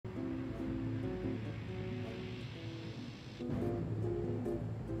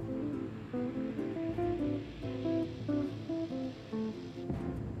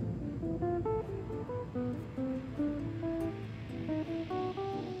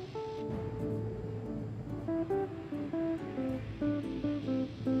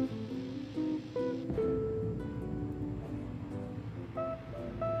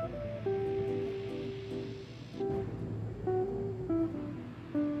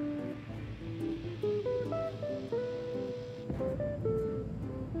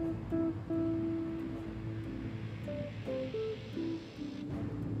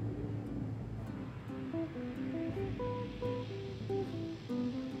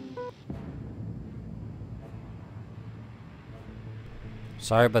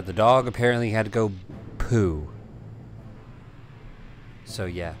Sorry, but the dog apparently had to go poo. So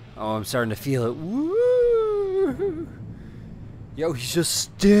yeah. Oh, I'm starting to feel it. Woo! Yo, he's just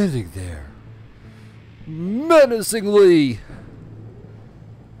standing there. Menacingly!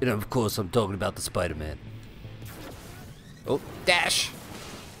 And of course, I'm talking about the Spider-Man. Oh, dash!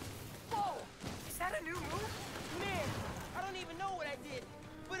 Whoa! Is that a new move? Man, I don't even know what I did,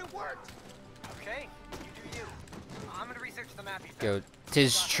 but it worked! Okay, you do you. I'm gonna research the map you found. Yo,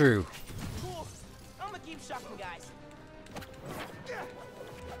 'tis true. Cool. I'm gonna keep shocking guys.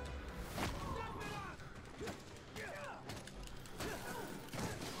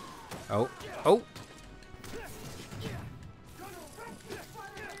 Oh, oh!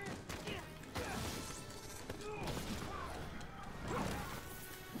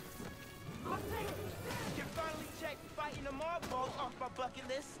 You finally checked fighting the mob balls off my bucket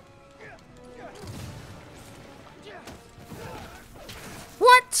list.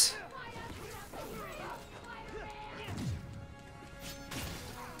 What?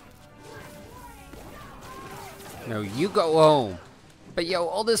 No, you go home. But yo,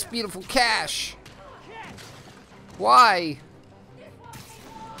 all this beautiful cash. Why?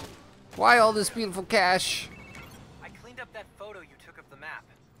 Why all this beautiful cash? I cleaned up that photo you took of the map.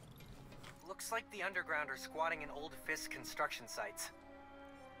 Looks like the underground are squatting in old F.E.A.S.T construction sites.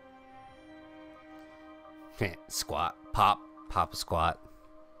 Squat. Pop a squat.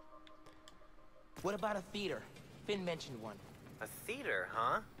 What about a theater? Phin mentioned one. A theater,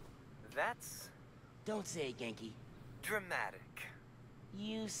 huh? That's Don't say it, Ganke. dramatic.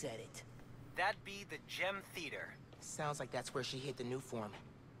 You said it. That'd be the Gem Theater. Sounds like that's where she hid the new form.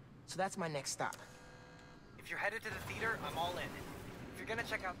 So that's my next stop. If you're headed to the theater, I'm all in. If you're gonna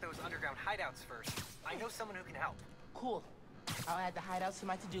check out those underground hideouts first, I know someone who can help. Cool. I'll add the hideouts to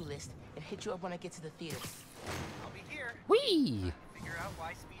my to-do list and hit you up when I get to the theater. I'll be here. Whee! Figure out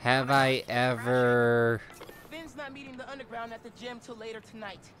why speed Have I ever... Finn's not meeting the underground at the gym till later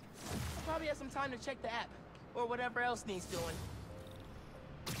tonight. I'll probably have some time to check the app, or whatever else needs doing.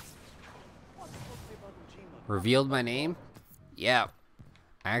 Revealed my name? Yeah,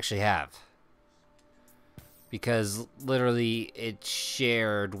 I actually have. Because literally it's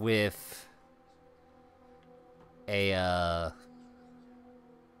shared with a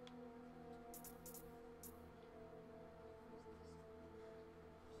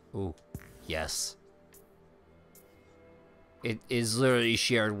Ooh, yes. It is literally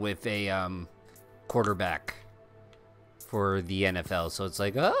shared with a quarterback for the NFL, so it's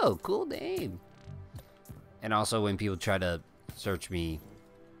like, oh, cool name. And also when people try to search me,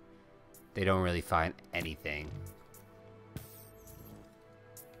 they don't really find anything.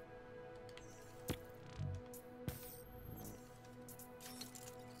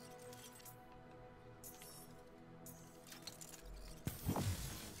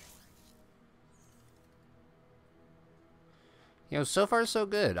 You know, so far so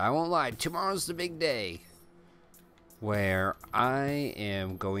good. I won't lie. Tomorrow's the big day where I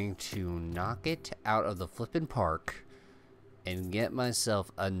am going to knock it out of the flippin' park and get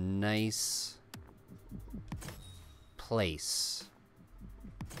myself a nice place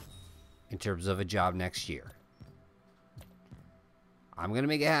in terms of a job next year. I'm gonna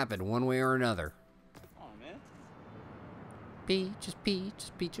make it happen one way or another. Oh man. Peaches,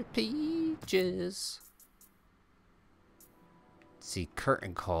 peaches, peaches, peaches. Let's see,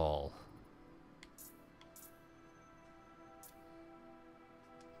 curtain call.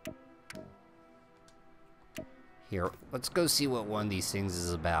 Here, let's go see what one of these things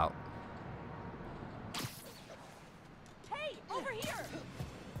is about. Hey, over here!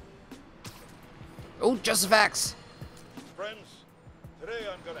 Oh, just the facts. Friends, today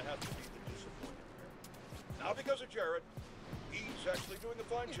I'm gonna have to be the disappointed parent. Not because of Jared. He's actually doing a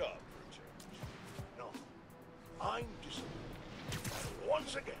fine job for a change. No, I'm disappointed.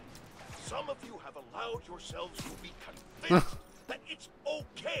 Once again, some of you have allowed yourselves to be convinced that it's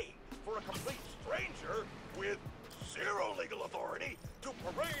okay for a complete stranger with zero legal authority to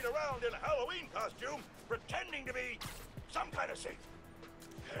parade around in a Halloween costume pretending to be some kind of saint.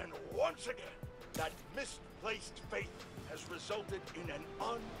 And once again, that misplaced faith has resulted in an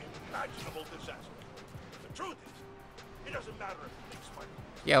unimaginable disaster. The truth is, it doesn't matter if he thinks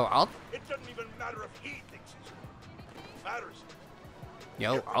Spider-Man. Yo, It doesn't even matter if he thinks he's right. What matters is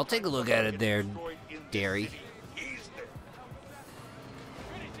I'll take a look at it there, Derry. he's there.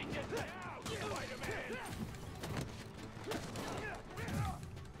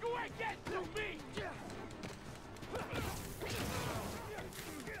 You ain't getting through me!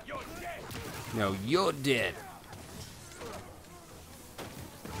 You're dead! No, you're dead.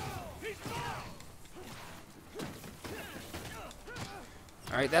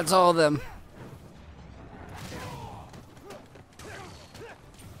 Alright, that's all of them.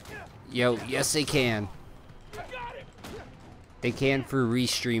 Yo, yes they can. They can for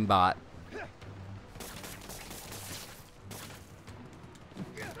Restream bot.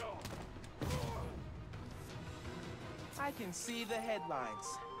 I can see the headlines.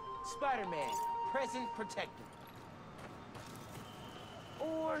 Spider-Man, present protector.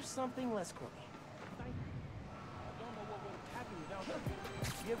 Or something less corny. I don't know what would have happened without her.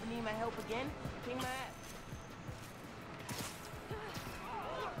 You ever need my help again? King my ass.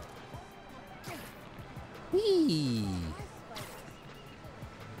 Whee!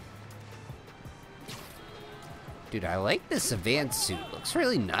 Dude, I like this advanced suit. Looks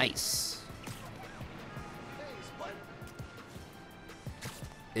really nice.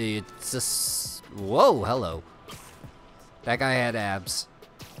 It's a... Whoa, hello. That guy had abs.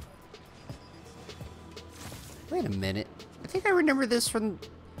 Wait a minute. I think I remember this from...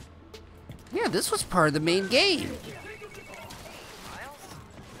 Yeah, this was part of the main game. Miles?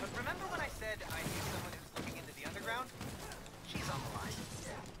 But remember when I said I knew someone who's looking into the underground? She's on the line.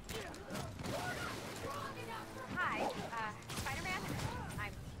 Hi, Spider-Man.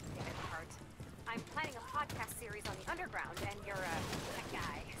 I'm Danika Hart. I'm planning a podcast series on the underground, and your, that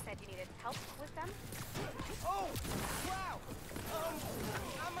guy said you needed help with them? Oh, wow.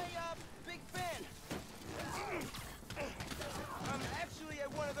 I'm a, big fan. I'm actually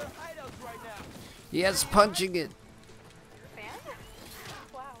at one of their hideouts right now. Yes, punching it. Fan?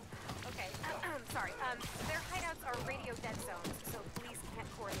 Wow. Okay, sorry. Their hideouts are radio dead zones, so police can't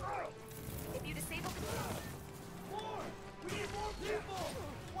coordinate. If you disable the... More! We need more people!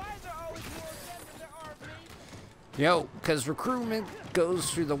 Why is there always more of them than there are of me? Yo, because recruitment goes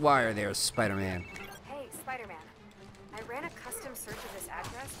through the wire there, Spider-Man. Hey, Spider-Man. I ran a custom search of this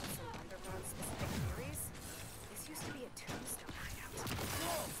address with some underground specific theories. This used to be a tombstone hideout.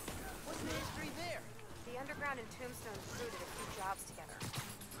 Whoa! What's the history there? The underground and tombstone crew did a few jobs together.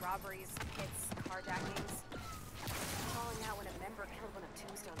 Robberies, hits, carjackings. Falling out when a member killed one of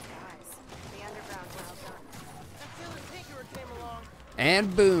Tombstone's guys. The underground were outdone. Until the Tinkerer came along. And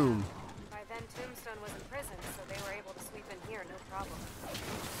boom. By then, Tombstone was in prison, so they were able to sweep in here, no problem.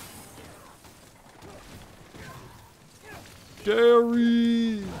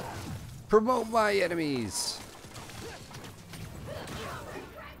 Gary! Promote my enemies.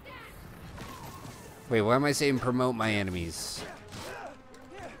 Wait, why am I saying promote my enemies?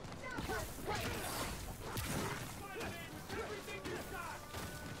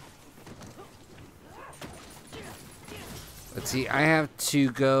 Let's see, I have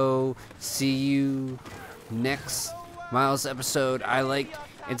to go. See you next Miles episode. I liked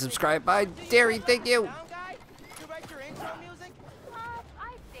and subscribed by Darin. Thank you. Sound guy? You write your intro music?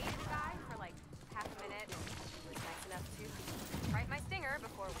 I dated a guy for like half a minute. He was nice enough to write my stinger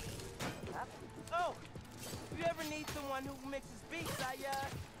before we hooked up. Oh, if you ever need someone who mixes beats,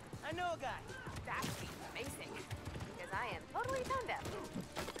 I know a guy. That would be amazing, because I am totally tone deaf.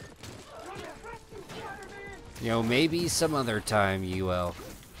 You know, maybe some other time you will.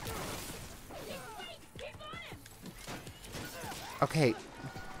 Okay.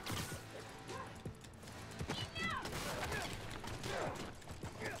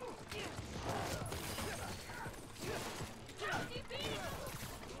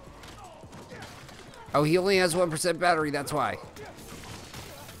 Oh, he only has 1% battery, that's why.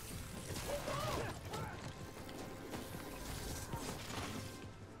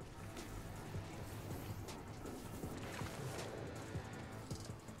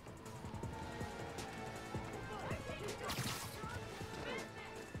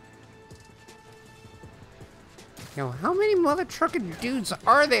 Yo, how many mother trucking dudes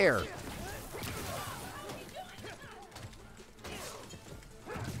are there?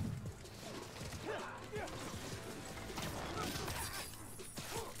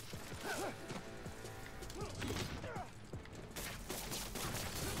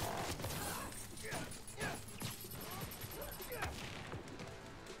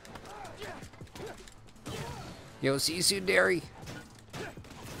 Yo, see you soon, Derry.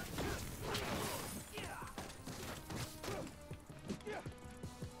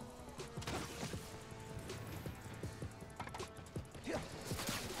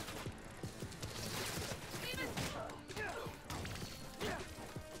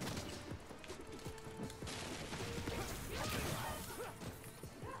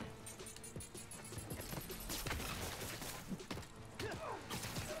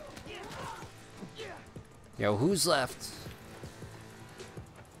 Yo, who's left?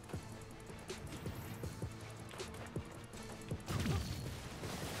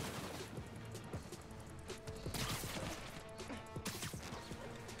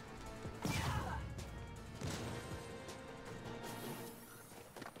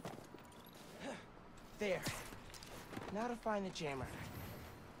 There. Now to find the jammer.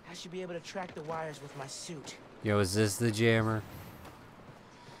 I should be able to track the wires with my suit. Yo, is this the jammer?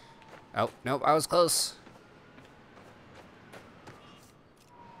 Oh, nope, I was close.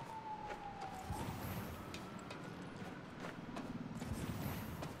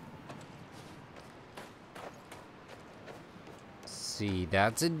 See,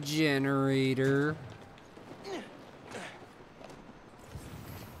 that's a generator.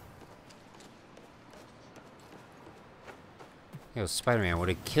 Yo, Spider-Man, would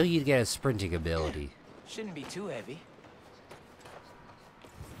it kill you to get a sprinting ability? Shouldn't be too heavy.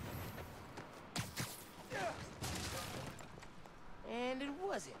 And it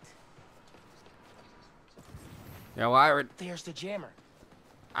wasn't. Yo, There's the jammer.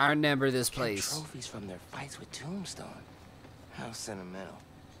 I remember this Kept place. trophies from their fights with Tombstone. How sentimental.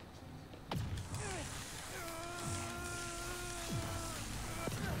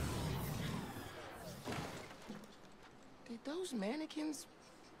 Did those mannequins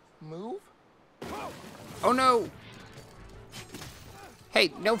move? Oh no!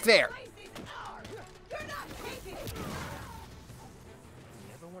 Hey, no fair!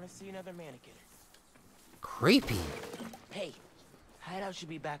 Never want to see another mannequin. Creepy. Hey, hideout should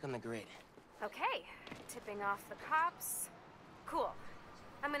be back on the grid. Okay, tipping off the cops. Cool.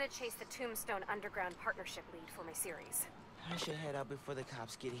 I'm gonna chase the Tombstone Underground Partnership lead for my series. I should head out before the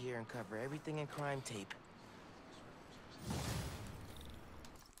cops get here and cover everything in crime tape.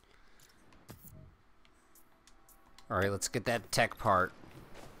 Alright, let's get that tech part.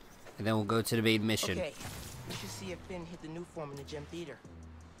 And then we'll go to the main mission. Okay, we should see if Phin hit the new form in the Gem Theater.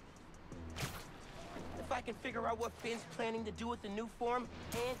 If I can figure out what Finn's planning to do with the new form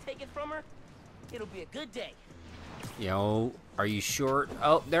and take it from her, it'll be a good day. Yo, are you sure?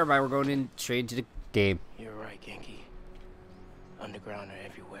 Oh, never mind, we're going in straight into the game. You're right, Ganke. Underground are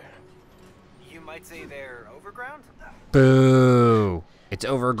everywhere. You might say they're overground? Boo! It's Keep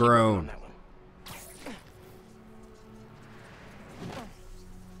on overgrown. that one.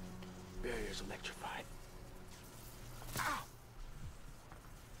 Barrier's electrified. Ow!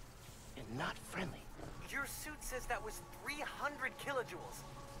 And not friendly. Your suit says that was 300 kilojoules.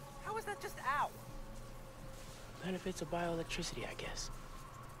 How is that just ow? Benefits of bioelectricity, I guess.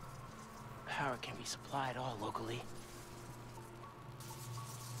 Power can be supplied all locally.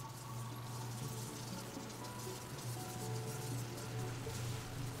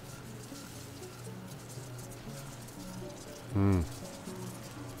 Hmm.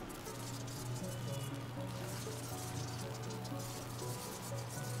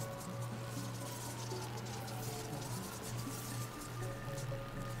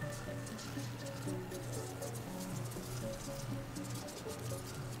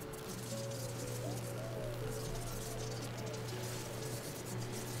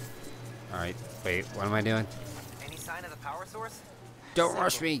 Alright, wait, what am I doing? Any sign of the power source? Don't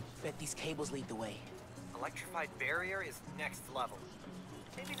rush me! Bet these cables lead the way. Electrified barrier is next level.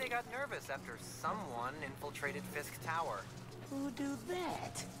 Maybe they got nervous after someone infiltrated Fisk Tower. Who would do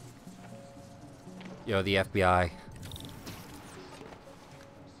that? Yo, the FBI.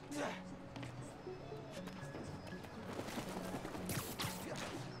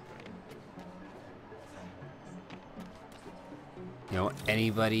 You know,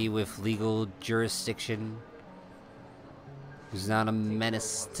 anybody with legal jurisdiction who's not a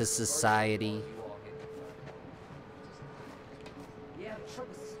menace to society. Yeah, the truck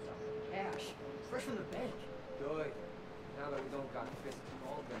was cash. Fresh from the bank. Good. Now that we don't got Fisk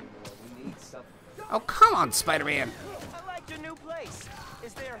involved anymore, we need stuff. Oh, come on, Spider-Man! I like your new place.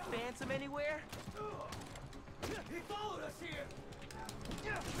 Is there a phantom anywhere? He followed us here.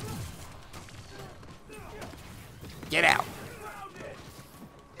 Get out!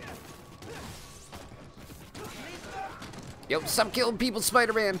 Yo, stop killing people,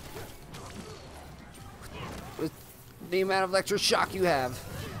 Spider-Man! With the amount of electric shock you have.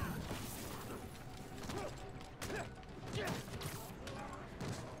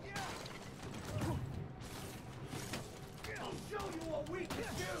 I'll show you what we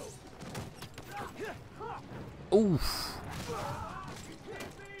can do. Oof.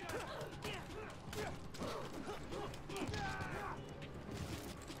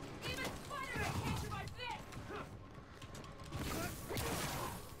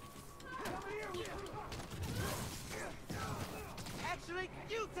 Actually,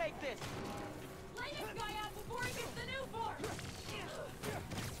 you take this. Lay this guy out before he gets the new form.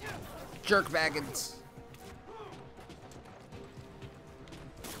 Jerk wagons.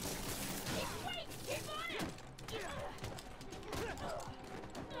 Wait, keep on him.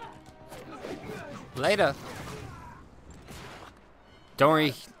 Later. Don't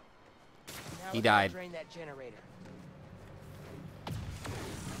worry. Now Now He we gotta died. Drain that generator.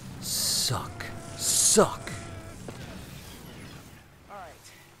 Suck. Suck. All right,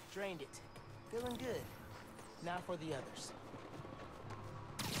 drained it. Feeling good. Now for the others.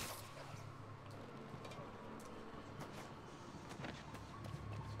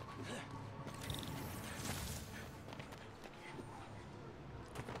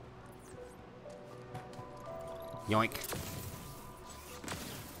 Yoink.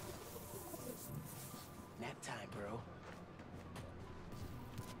 Nap time, bro.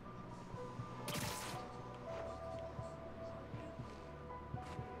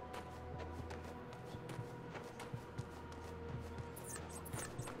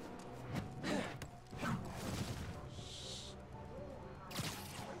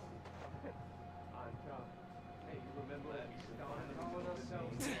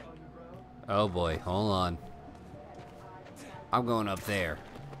 Oh boy, hold on. I'm going up there.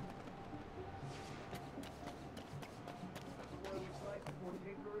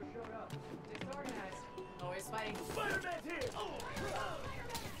 Disorganized. Always fighting.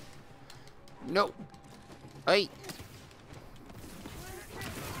 Nope. Hey.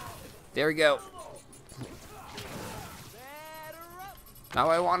 There we go. Not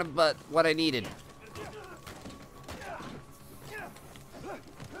what I wanted, but what I needed.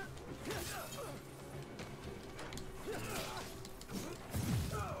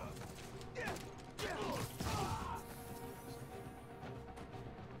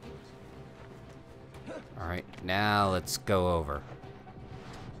 Alright, now let's go over.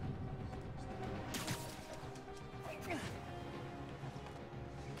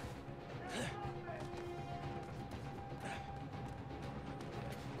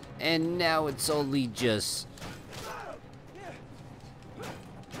 And now it's only just...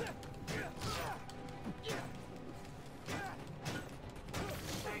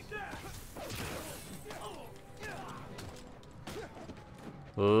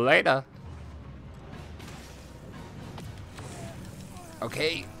 later.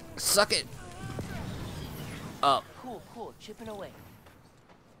 Okay, suck it. Up. Cool, cool. Chipping away.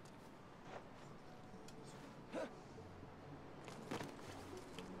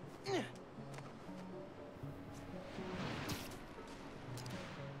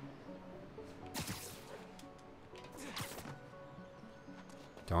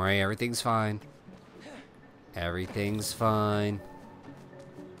 Don't worry, everything's fine. Everything's fine.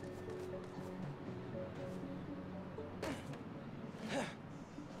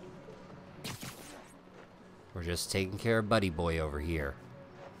 We're just taking care of Buddy Boy over here.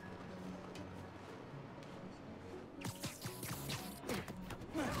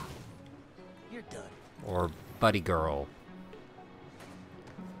 You're done. Or Buddy Girl.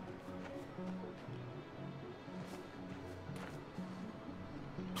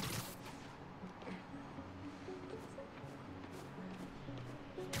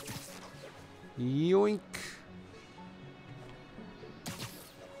 Yoink.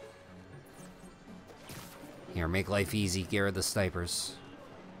 Here, make life easy. Get rid of the snipers.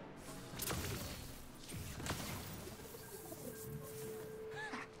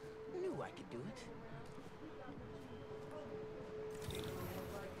 Knew I could do it.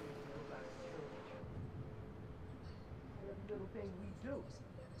 Every little thing we do.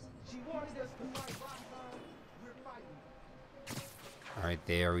 She wanted us to fight. We're fighting. Alright,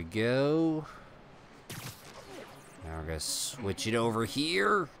 there we go. Now we're gonna switch it over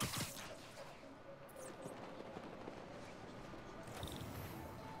here.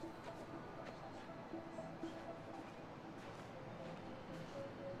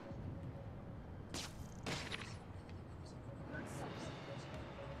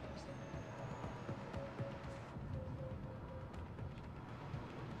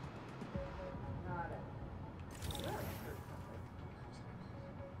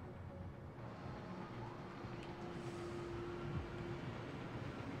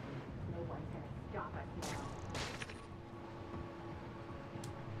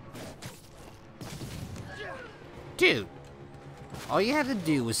 Dude, all you had to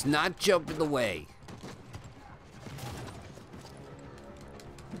do was not jump in the way.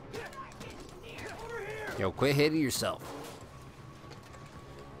 Yo, quit hitting yourself.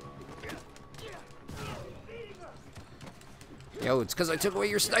 Yo, it's because I took away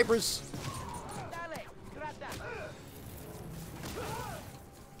your snipers.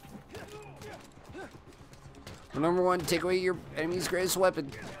 Number one, take away your enemy's greatest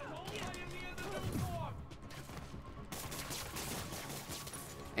weapon.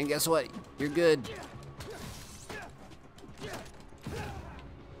 And guess what? You're good. No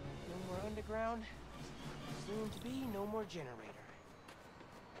more underground. Soon to be no more generator.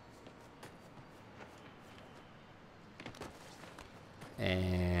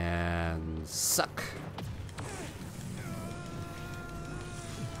 And suck.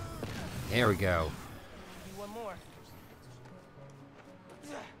 There we go. One more.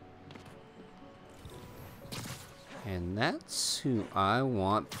 And that's who I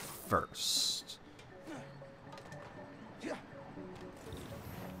want first.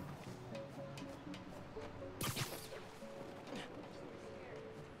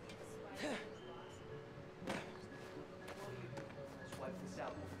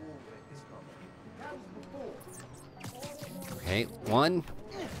 Okay, one.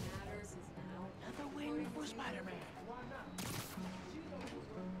 Another win for Spider-Man.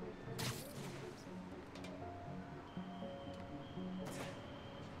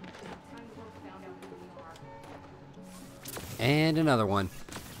 And another one.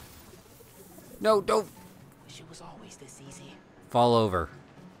 No, don't Wish it was always this easy. fall over.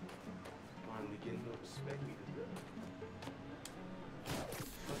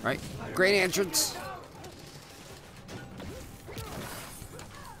 Right, great entrance.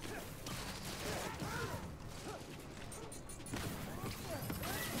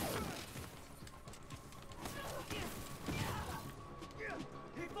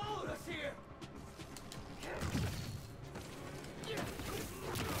 He followed us here.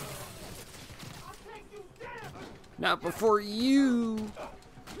 I'll take you down. Not before you.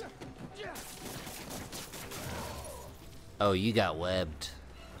 Oh, you got webbed.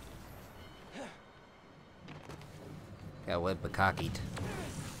 Got webbed bukakied.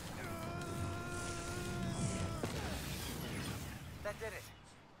 That did it.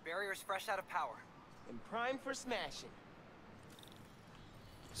 Barrier's fresh out of power. And primed for smashing.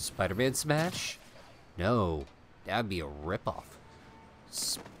 Spider-Man smash? No, that'd be a ripoff.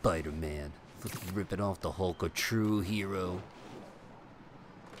 Spider-Man, fucking ripping off the Hulk, a true hero.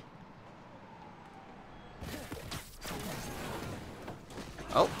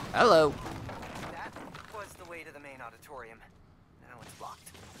 Oh, hello. That was the way to the main auditorium. Now it's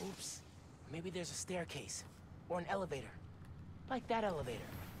blocked. Oops. Maybe there's a staircase. Or an elevator. Like that elevator.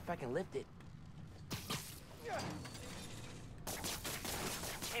 If I can lift it.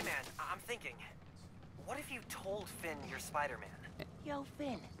 Hey man, I'm thinking. What if you told Phin you're Spider-Man? Yo,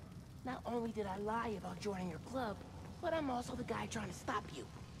 Phin. Not only did I lie about joining your club, but I'm also the guy trying to stop you.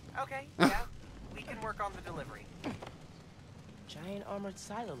 Okay, yeah. We can work on the delivery. Giant armored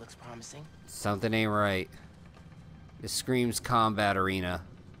silo looks promising. Something ain't right. This screams combat arena.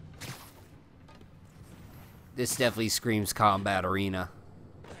 This definitely screams combat arena.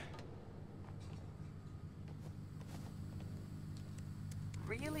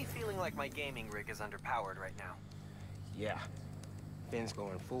 Really feeling like my gaming rig is underpowered right now. Yeah. Phin's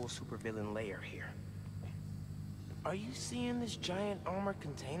going full supervillain layer here. Are you seeing this giant armored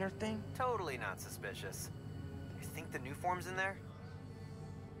container thing? Totally not suspicious. You think the new form's in there?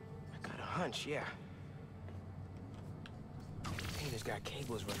 I got a hunch, yeah. Container's got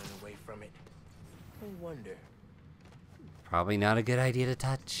cables running away from it. I wonder. Probably not a good idea to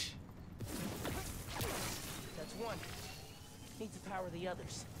touch. That's one. Need to power the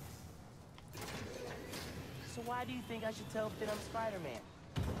others. So why do you think I should tell Phin I'm Spider-Man?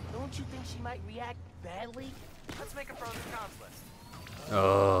 Don't you think she might react badly? Let's make a pros and cons list.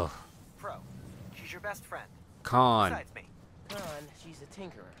 Oh, Pro. She's your best friend. con. Besides me. Con, she's a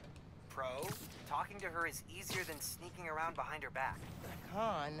tinkerer. Pro. Talking to her is easier than sneaking around behind her back.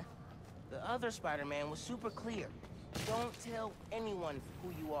 Con, the other Spider-Man was super clear. Don't tell anyone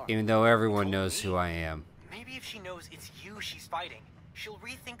who you are. Even though everyone knows who I am. Maybe if she knows it's you she's fighting, she'll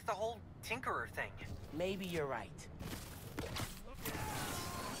rethink the whole Tinkerer thing. Maybe you're right.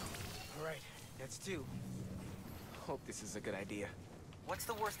 All right, that's two. Hope this is a good idea. What's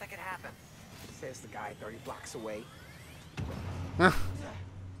the worst that could happen? Says the guy 30 blocks away.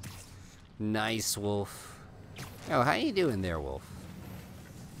 Nice, Wolf. Oh, how you doing there, Wolf?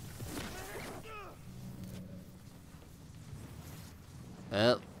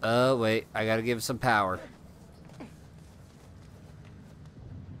 Oh, wait. I gotta give some power.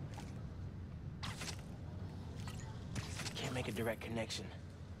 Can't make a direct connection.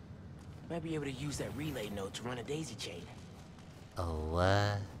 Might be able to use that relay node to run a daisy chain. Oh,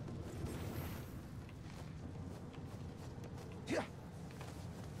 what?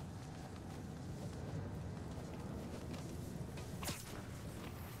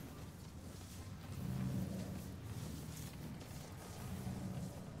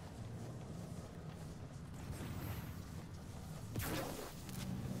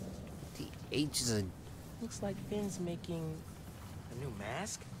 H is a... Looks like Phin's making a new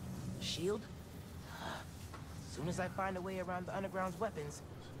mask? Shield? Soon as I find a way around the underground's weapons,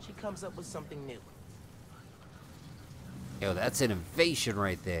 she comes up with something new. Yo, that's innovation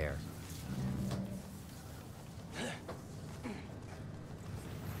right there.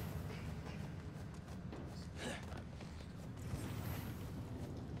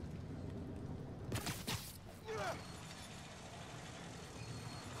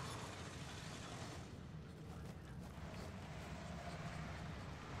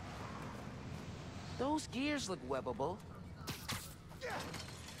 Those gears look webbable.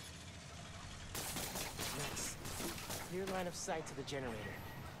 Nice. Clear line of sight to the generator.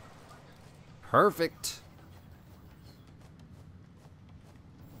 Perfect.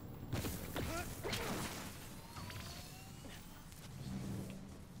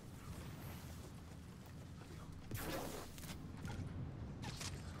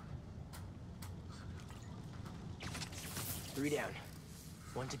 Three down.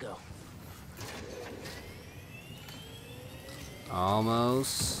 One to go.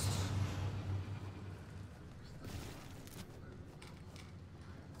 Almost.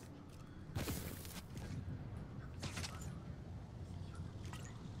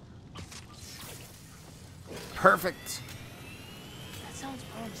 Perfect. That sounds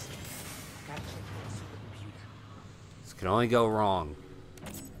promising. Gotta check that supercomputer. This can only go wrong.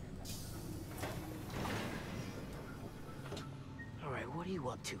 All right, what are you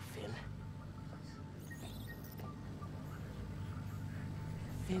up to, Phin?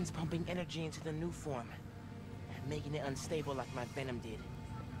 Phin's pumping energy into the new form, making it unstable like my venom did.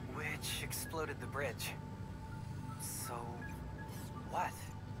 Which exploded the bridge. So, what?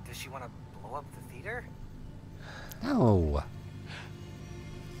 Does she want to blow up the theater? No.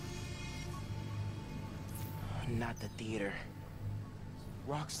 Not the theater.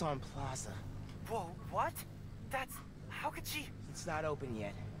 Roxxon Plaza. Whoa, what? That's... how could she... It's not open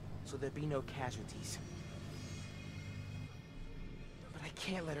yet, so there'll be no casualties. But I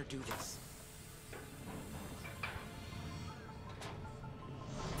can't let her do this.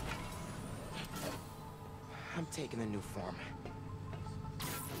 I'm taking the new form.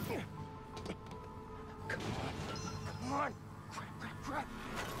 Come on. Come on. Crap.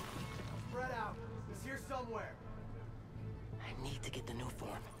 Spread out. He's here somewhere. I need to get the new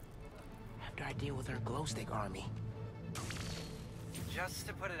form. After I deal with her glow stick army. Just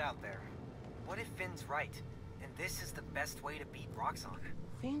to put it out there, what if Finn's right, and this is the best way to beat Roxxon?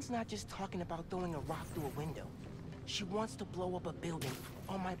 Finn's not just talking about throwing a rock through a window. She wants to blow up a building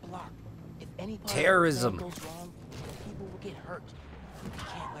on my block. If any part Terrorism. of the plan goes wrong, people will get hurt. We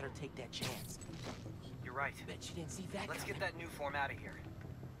can't let her take that chance. You're right. Bet you didn't see that Let's coming. get that new form out of here.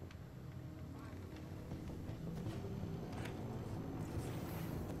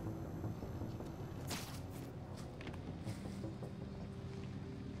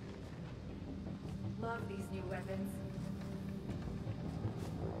 Love these new weapons.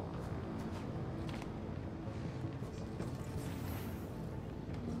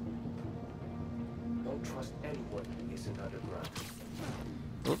 Don't trust anyone who isn't underground.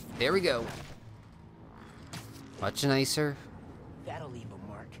 Oh, there we go. Much nicer. That'll leave a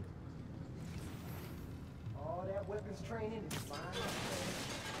mark. All that weapons training is fine.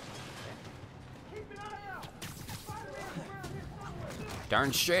 Keep an eye out. Spider-Man's around here somewhere.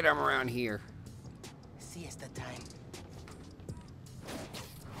 Darn straight I'm around here. Siesta time.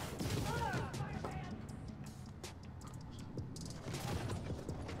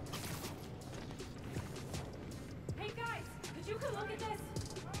 Hey guys, could you come look at this?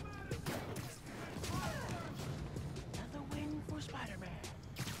 Another win for Spider-Man.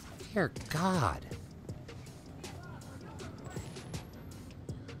 Dear God.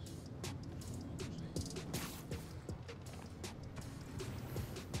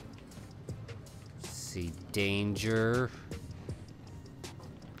 See danger.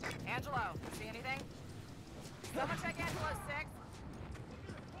 Angelo, see anything? Someone check Angelo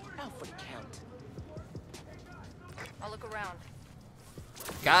 6. Out for the count. I'll look around.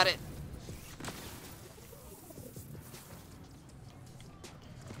 Got it.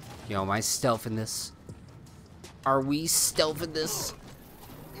 Yo, am I stealthing this? Are we stealthing this?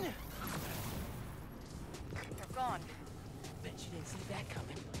 They're gone. Bet you didn't see that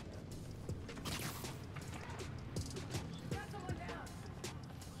coming.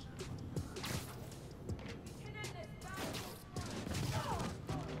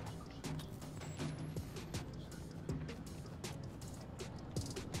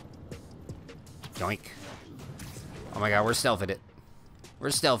 Yoink. Oh my God, we're stealthing it. We're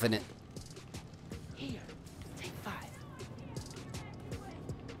stealthing it. Here, take 5.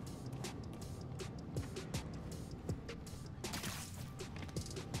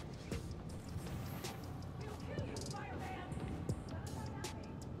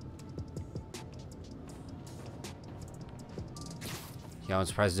 Yeah, I'm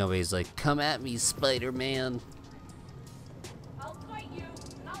surprised nobody's like, come at me, Spider-Man. I'll fight you.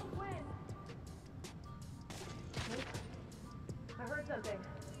 I'll win. I heard something.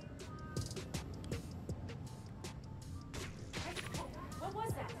 What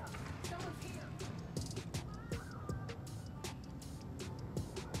was that? Someone's here.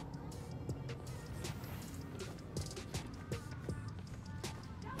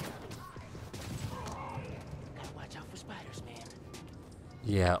 Gotta watch out for spiders, man.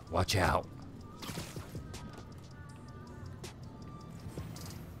 Yeah, watch out.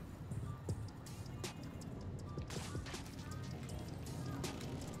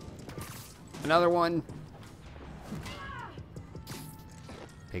 Another one.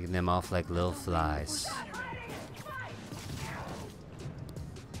 Picking them off like little flies.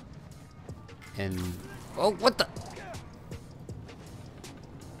 And oh, what the?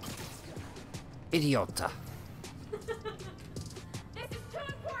 Idiota. This is too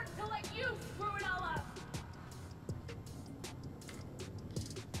important to let you screw it all up.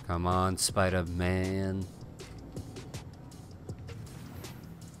 Come on, Spider-Man.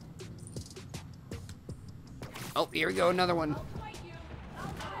 Oh, here we go, another one. I'll fight you. I'll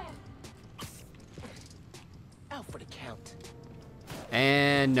win. Out for the count.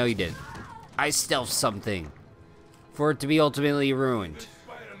 And no, you didn't. I stealthed something for it to be ultimately ruined.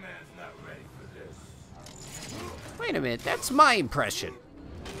 Spider-Man's not ready for this. Wait a minute, that's my impression.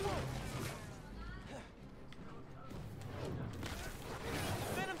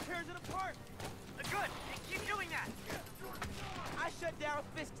 Venom tears it apart. Good. Keep doing that. I shut down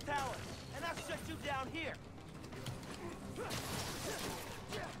Fisk's tower, and I'll shut you down here.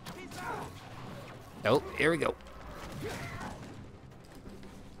 He's out. Oh, here we go.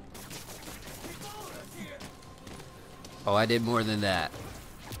 Oh, I did more than that.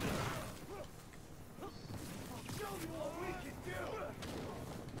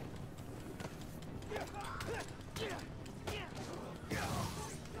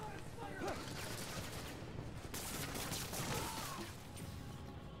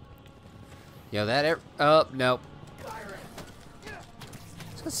 Yo, that oh, nope. I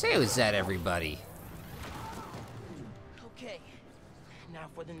was gonna say, was that everybody? Okay. Now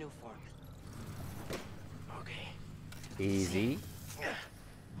for the new form. Okay. Easy.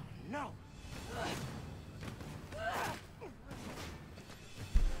 No.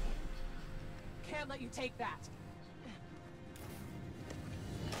 Can't let you take that.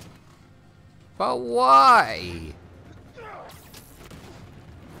 But why?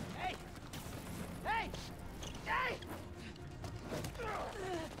 Hey! Hey! Hey!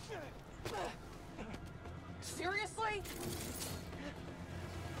 Seriously?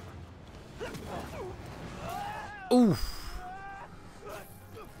 Oof.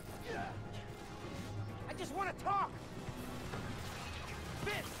 I just want to talk.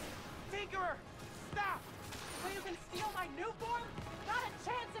 Fisk! Tinkerer! Stop! So you can steal my new form? Not a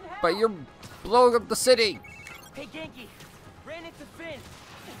chance in hell! But you're blowing up the city. Hey, Ganke. Ran into Phin.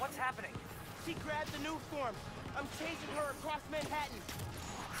 What's happening? She grabbed the new form. I'm chasing her across Manhattan.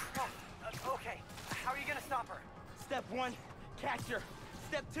 Oh, okay. How are you gonna stop her? Step 1, catch her.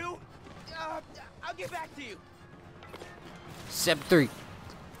 Step 2, I'll get back to you. Step 3.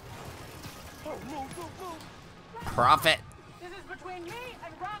 Oh, move. Profit. This is between me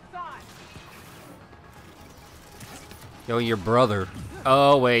and Roxxon! Yo, your brother.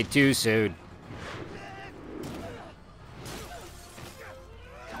 Oh, wait, too soon.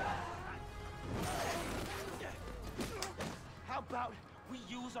 How about we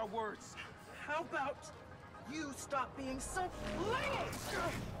use our words? How about you stop being so flingy?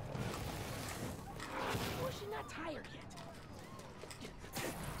 Or is she not tired yet?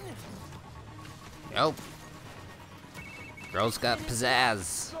 Nope. Girl's got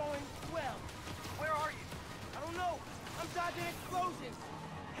pizzazz. Going well. Where are you? I don't know. I'm dodging explosions.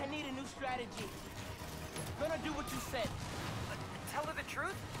 I need a new strategy. Gonna do what you said. Tell her the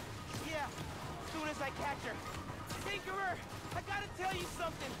truth? Yeah, as soon as I catch her. Tinkerer, I gotta tell you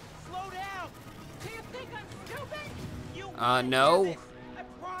something. Slow down. Do you think I'm stupid? You No. hear this. I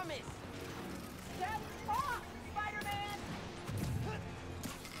promise. Step off, Spider-Man!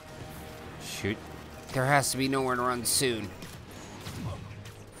 Shoot. There has to be nowhere to run soon.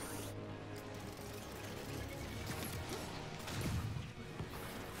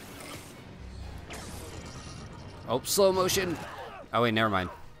 Oh, slow motion. Oh, wait, never mind.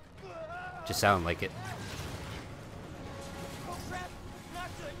 Just sounded like it. Oh crap! Not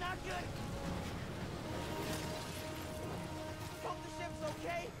good, not good. Hope the ship's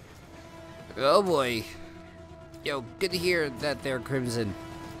okay. Oh, boy. Yo, good to hear that they're Crimson.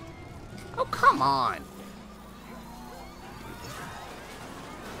 Oh, come on.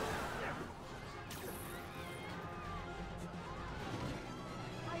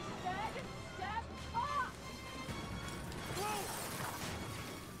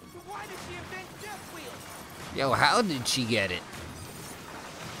 Yo, how did she get it?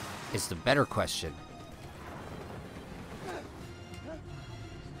 Is the better question.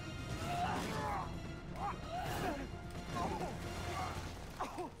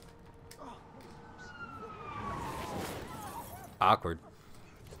 Awkward.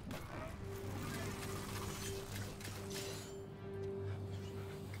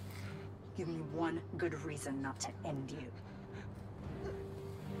 Give me one good reason not to end you.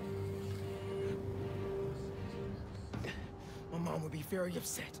 My mom would be very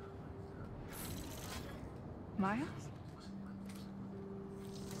upset. Miles?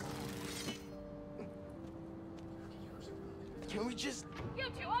 Can we just... You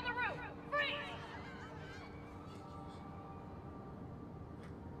two on the roof! Freeze!